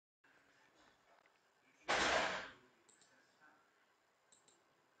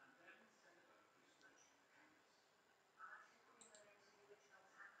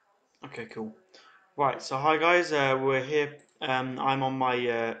Okay, cool. Right, so hi guys, we're here. I'm on my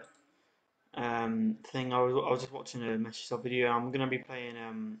thing. I was just watching a message video. I'm gonna be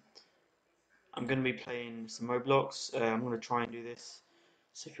playing some Roblox. I'm gonna try and do this,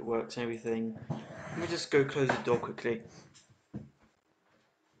 see if it works and everything. Let me just go close the door quickly.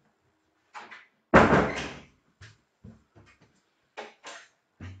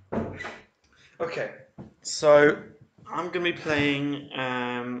 Okay, so I'm gonna be playing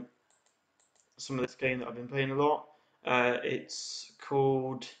some of this game that I've been playing a lot. It's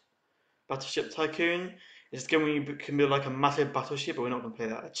called Battleship Tycoon. It's a game where you can build like a massive battleship, but we're not gonna play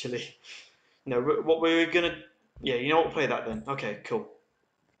that actually. No, what we're gonna, yeah, you know what, play that then. Okay, cool.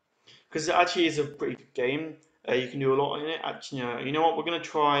 Because it actually is a pretty good game. You can do a lot in it. Actually, you know what, we're gonna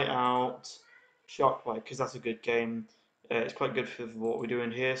try out Shark Bite because that's a good game. It's quite good for what we're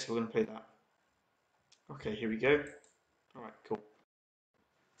doing here, so we're gonna play that. Okay, here we go. All right, cool.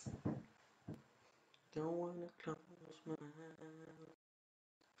 Don't wanna close my eyes.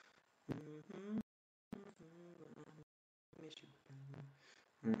 Miss you.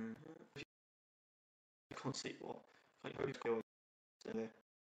 I can't see what. I hope it's there.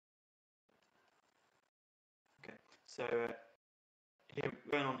 Okay, so here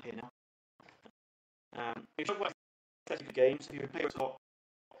we're going on here now. If you talk about technical games, if you play it a lot,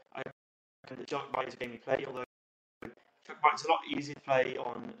 I reckon the Shark Bite is a game you play, although Shark Bite's a lot easier to play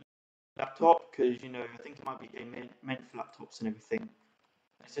on laptop, because, I think it might be a game meant for laptops and everything.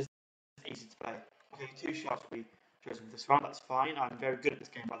 It's just easy to play. Okay, 2 sharks will be chosen for this round, that's fine. I'm very good at this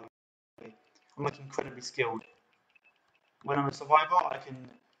game, by the way. I'm like incredibly skilled. When I'm a survivor,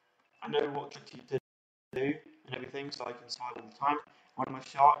 I know what to do and everything, so I can survive all the time. When I'm a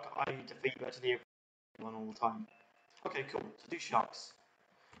shark, I defeat virtually everyone all the time. Okay, cool. So 2 sharks.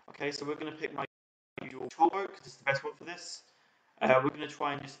 Okay, so we're going to pick my usual control boat because it's the best one for this. We're going to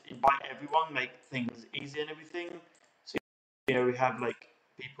try and just invite everyone, make things easy and everything. So, we have like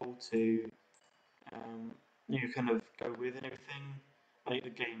people to, kind of go with and everything. Make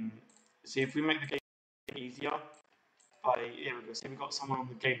the game. See, if we make the game easier, here we go. See, we've got someone on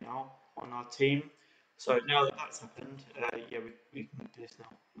the game now on our team. So now that that's happened, yeah, we can do this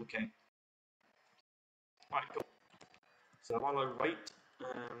now. Okay. Right, cool. So while I wait,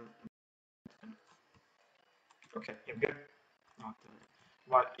 okay, here we go.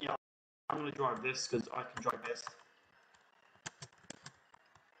 Right, yeah, I'm going to drive this because I can drive this.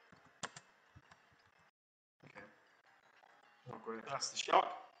 Okay, not great. That's the shark.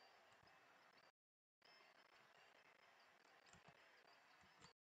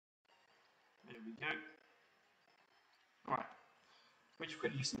 There we go. Right, let me just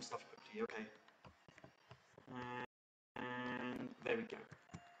quickly use some stuff quickly. Okay, and there we go.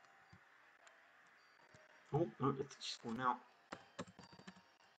 Oh, no, it's just falling out.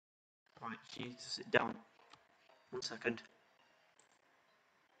 Right, she needs to sit down. 1 second.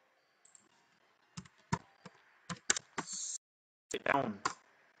 Sit down.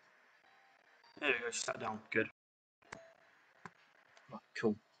 There we go. She sat down. Good. Right,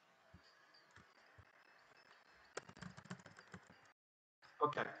 cool.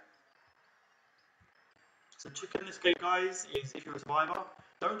 Okay. So the trick in this game, guys, is if you're a survivor,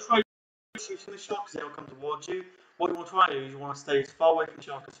 don't try shooting the shark because they'll come towards you. What you want to try to do is you want to stay as far away from the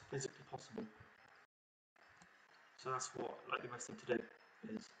shark as physically possible. So that's what, like, the best thing to do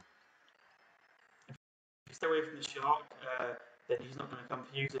is. If you stay away from the shark, then he's not going to come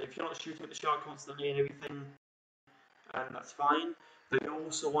for you. So if you're not shooting at the shark constantly and everything, that's fine. But you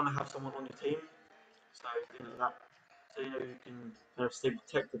also want to have someone on your team, so things like that. So you can kind of stay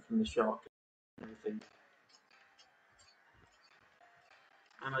protected from the shark and everything.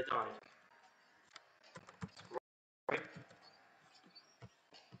 And I died. Right?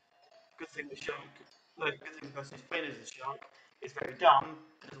 Good thing the shark, like, good thing the person who's playing as the shark is very dumb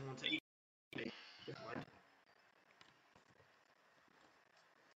and doesn't want to eat me.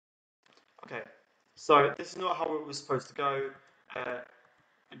 Okay, so this is not how it was supposed to go. I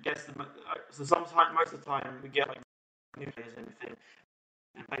guess so. Sometimes, most of the time, we get like new players and everything,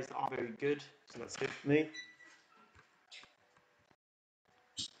 and players that aren't very good. So that's good for me.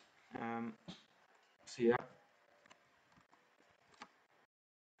 Um, so yeah,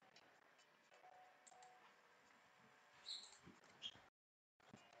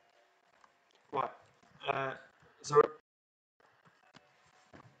 right. Uh, so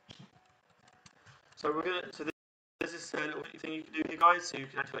we're gonna. So there's this little thing you can do here, guys. So you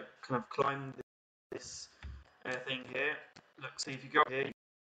can actually like kind of climb this thing here. Look, see if you go up here, you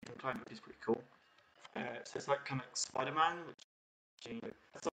can climb it, which is pretty cool. So it's like kind of Spider-Man, which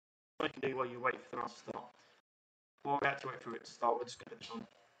that's what you can do while you wait for the round to start. Well, we have to wait for it to start. We're just gonna put this on.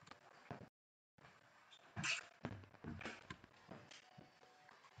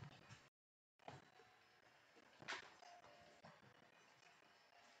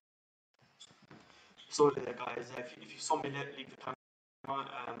 Sorry there, guys. If you saw me leave the camera,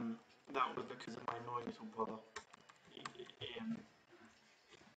 that was because of my annoying little brother. Um,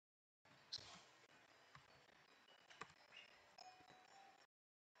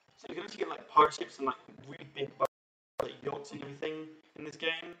 so you can actually get like pirate ships and like really big like yachts and everything in this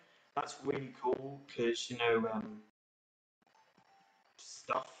game. That's really cool because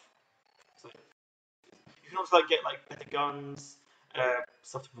stuff. So you can also like get like better guns,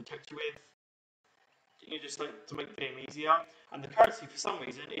 stuff to protect you with. You just like to make the game easier. And the currency for some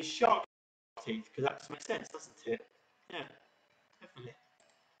reason is shark teeth because that just makes sense, doesn't it? Yeah, definitely.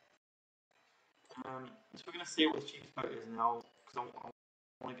 So we're gonna see what the cheapest boat is now because I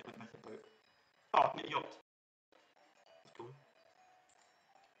want to get a better boat. Oh, get a yacht. That's cool.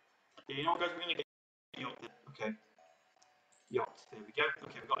 Yeah, you know what, guys? We're gonna get a yacht then. Okay, yacht. There we go.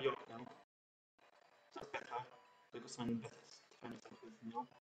 Okay, we've got a yacht now. That's better. We've got something better to defend ourselves with now.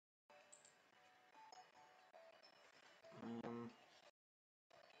 Um,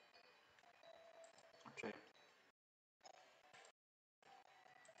 okay.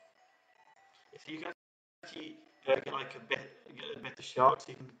 So you can actually get a better shark. So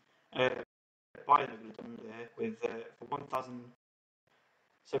you can buy an megalodon there with for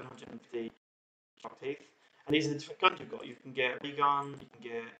 1,750 shark teeth. And these are the different guns you've got. You can get ray gun, you can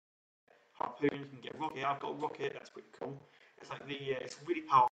get harpoon, you can get rocket. I've got a rocket. That's pretty cool. It's like it's really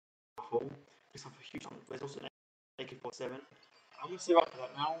powerful. It's like a huge one. There's also an AK-47. I'm gonna save up for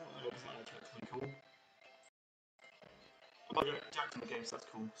that now. That's pretty cool. I've got Jack in the game, so that's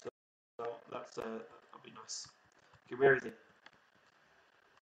cool. So that'll be nice. Okay, where is it?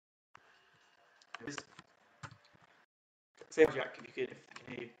 Save Jack if you can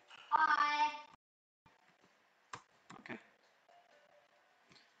hear you. Hi. Okay.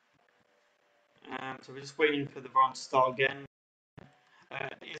 So we're just waiting for the round to start again.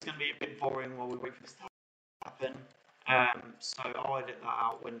 It's going to be a bit boring while we wait for this to happen. So I'll edit that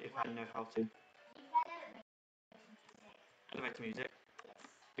out if I know how to. Elevator music.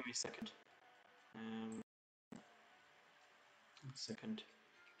 Give me a second. A second.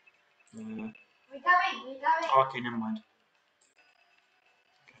 We're going. Oh, okay, never mind.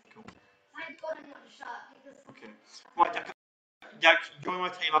 Okay, cool. Thank God I'm not a shark because. Okay. Right, Jack, join my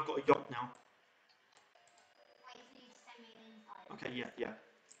team. I've got a yacht now. Wait for you to send me an invite. Okay, yeah.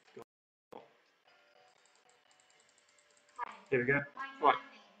 Here we go. Right.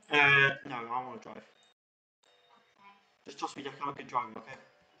 No, I want to drive. Okay. Just trust me, Jack. I'm a good driver, okay?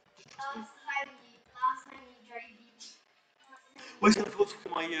 Just trust me. Last time you drove you. Well, I forgot to look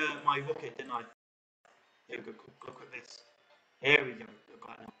at my rocket, didn't I? Here we go. Look at this. Here we go.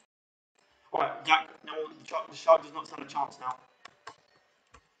 Got it now. Alright, Jack. No, the shark does not stand a chance now.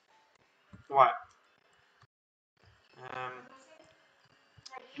 Right.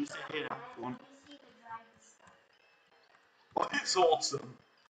 You can sit here now if you want. Oh, it's awesome.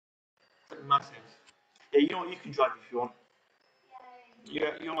 It's massive. Yeah, you know what? You can drive if you want.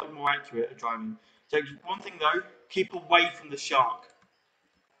 You're like more accurate at driving. So one thing though, keep away from the shark.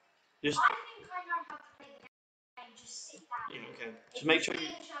 Just. I think I know how to play the game. Just sit down. Yeah, okay. Just make sure you.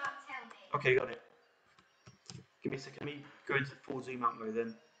 Shark, tell me. Okay, got it. Give me a second. Let me go into full zoom out mode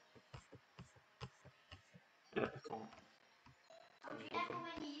then. Yeah, cool. Remember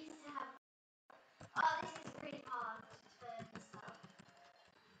when you used to have. Oh, this is really hard to turn and stuff.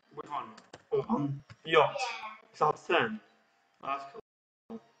 Which one? Oh, yacht. Yeah. It's hard to turn. Oh, that's cool.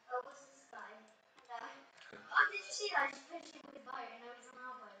 Oh, what's this guy? No. Oh, did you see that? I just pushed him with a boat and now he's on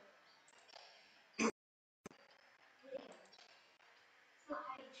our boat. Weird. It's not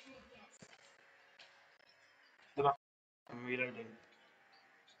how you treat guests. I'm reloading.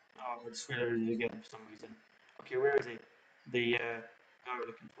 Oh, it's reloading again for some reason. Okay, where is he? The guy we're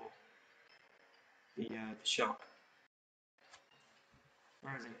looking for. The shark.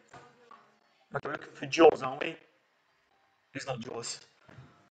 Where is he? Okay, we're looking for Jaws, aren't we? It's not Jaws.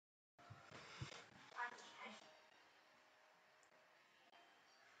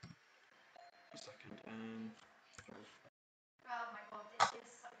 A second. Oh my god, this is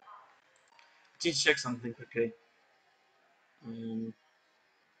so hard. Need to check something quickly.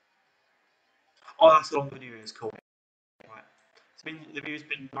 Oh, that's a long video. It's cool. Right. The video's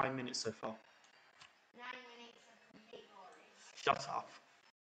been 9 minutes so far. 9 minutes of complete boring. Shut up.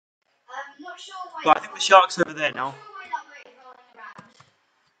 I'm not sure why. But I think the shark's over there now. I'm not sure why that boat is rolling around.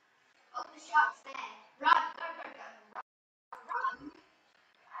 Oh, the shark's there. Run, go, go, go. Run.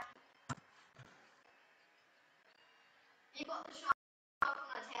 You got the shark on our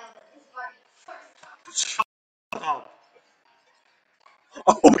tail, but this boat is so stuck.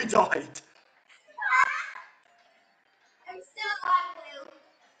 Oh, we died. I'm still alive, Will.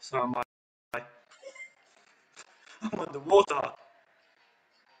 So am I. I'm underwater.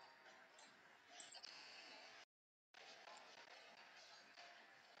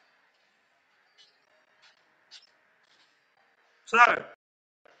 So,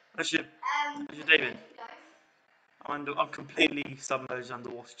 how's your day been? I'm completely submerged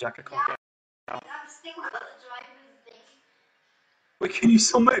underwater, Jack. I can't get out. I've still got the driver's thing. Wait, can you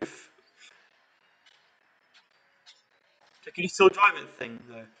still move? Can you still drive it thing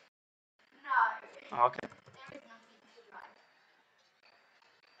though? No. Oh, okay. There is nothing to drive.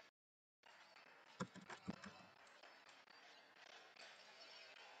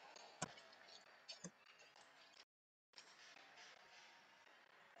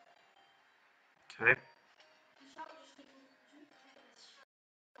 Okay. The shark just keeps on this shark.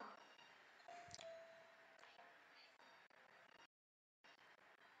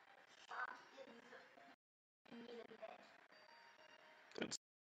 Shark is nearly dead. Don't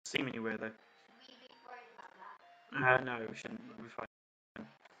see me anywhere though. Should we be worried about that? No, we shouldn't. We'll be fine. Will,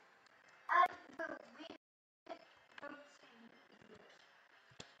 we don't see.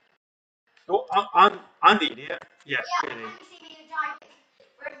 Oh, I'm the idiot. Yeah, Yeah, really. can you see me driving?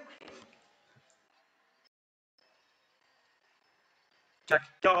 Jack,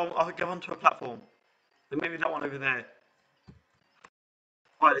 I'll go onto a platform. Then maybe that one over there.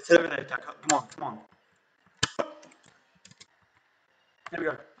 Right, it's over there, Jack. Come on, come on. There we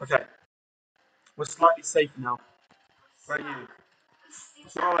go. Okay. We're slightly safe now. Where are you?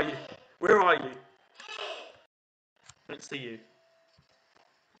 Where are you? Where are you? I don't see you.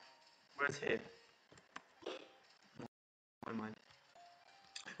 Where's here? Never mind.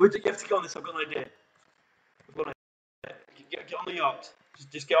 Wait, you have to get on this. I've got an idea. I've got an idea. Get on the yacht.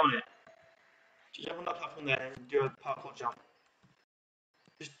 Just get on it. Just jump on that platform there and do a parkour jump.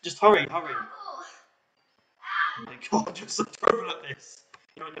 Just hurry, hurry. Oh, Oh my god, you're so terrible at this.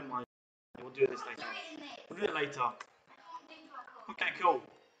 You know what, never mind. We'll do this later. We'll do it later. Okay, cool.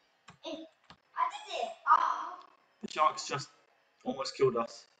 I did it. Oh. The sharks just almost killed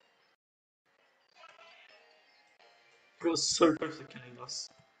us. It was so close to killing us.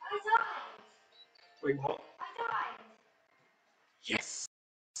 I died. Wait, what? I died. Yes!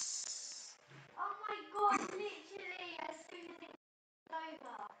 Oh my god, literally, as soon as it was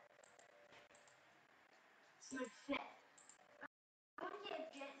over. It's no fair. I want to get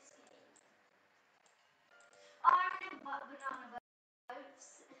a jet ski. Oh, I remember banana boats.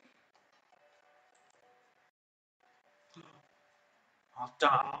 I've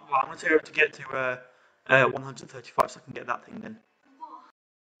done it. Well, I'm going to have to get to 135 so I can get that thing then. What?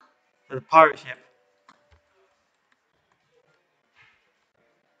 The pirate ship.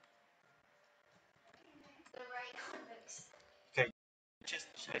 The ray convicts. Okay,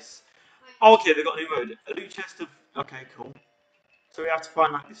 chest. Oh, okay, they've got a new mode. A new chest of. Okay, cool. So we have to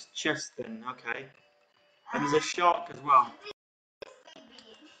find like this chest then, okay. And there's a shark as well.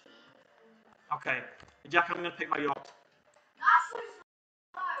 Okay. Jack, I'm going to pick my yacht. That's so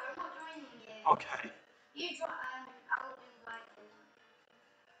slow. I'm not joining you. Okay. You I'll invite you.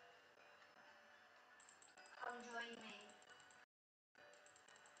 Come join me.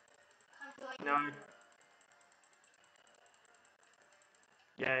 Come join No. me.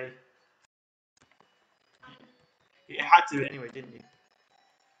 Yay. You had to anyway, didn't you?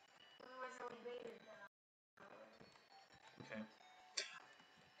 Okay.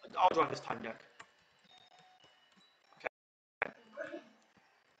 I'll drive this time, Jack. Okay.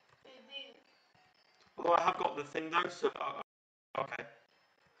 Although I have got the thing though, so okay.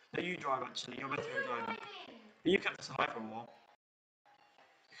 No, you drive actually. You're better at driving. You kept us alive for a while.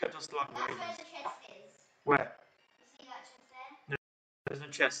 You kept us alive for That's where ages. the chest is. Where? You see that chest there? No, there's no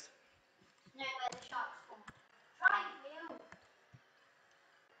chest. No, where the sharks spawn. Drive, Will.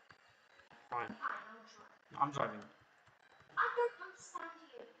 Fine. Fine, I'll drive. No, I'm driving. I don't understand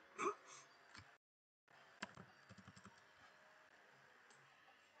you.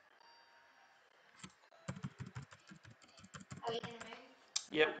 Are we gonna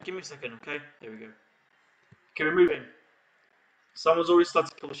move? Yep, give me a second, okay? There we go. Okay, we're moving. Someone's already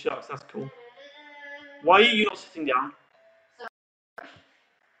started to kill the sharks, that's cool. Why are you not sitting down?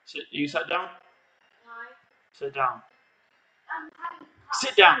 You sat down? No. Sit down. I'm having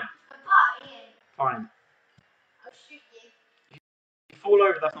Sit down! a party. Fine. I'll shoot you. You fall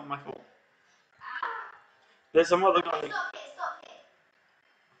over, that's not my fault. Ah. There's some other guy. Okay, stop it, stop it.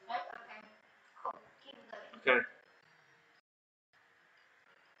 No? Okay. Cool. Keep going. Okay.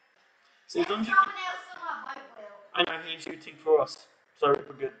 So There's don't you... someone else on my boat, Will. I know, he's shooting for us. So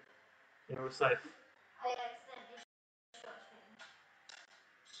we're good. Yeah, we're safe. I accidentally shot him.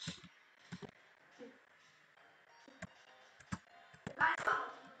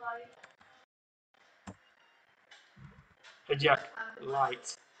 A jack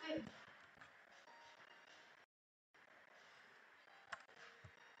light.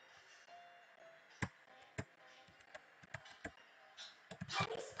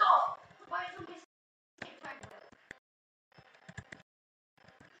 Stop! Why is somebody skip over?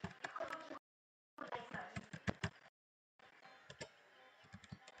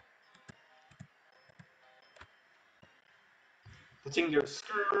 The thing goes.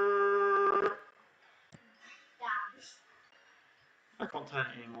 Skrrr. I can't turn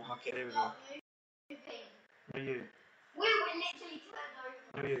it anymore. Okay, there we go. No, you. We were literally turned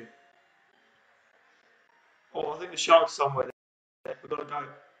over. No, you. Oh, I think the shark's somewhere there. We've got to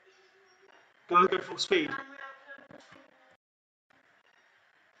go. Go full speed.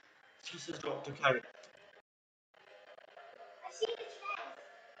 Jesus has dropped. Okay. I see the chest.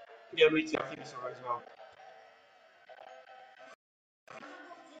 Yeah, me too. I think it's alright as well.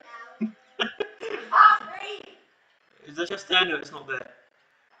 Is there just there? No, it's not there.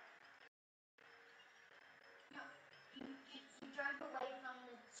 You drove away from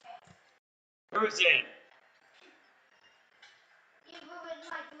the chest. Where is it? You ruined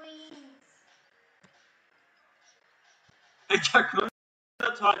my dreams. Hey, Jack, remember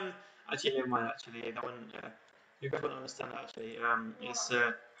that time? Actually, never mind. Actually, that one. You guys won't understand that. Actually, it's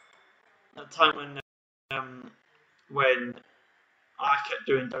that time when I kept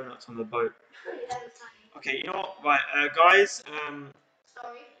doing donuts on the boat. Okay, you know what? Right, guys.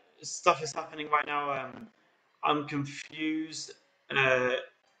 Sorry. Stuff is happening right now. I'm confused on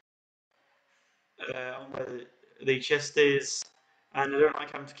where the chest is, and I don't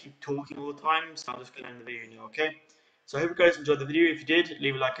like having to keep talking all the time, so I'm just going to end the video now, okay? So I hope you guys enjoyed the video. If you did,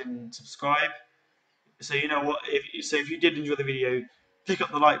 leave a like and subscribe. So you know what? If you did enjoy the video, pick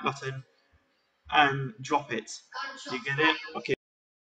up the like button and drop it. Do you get it? Okay.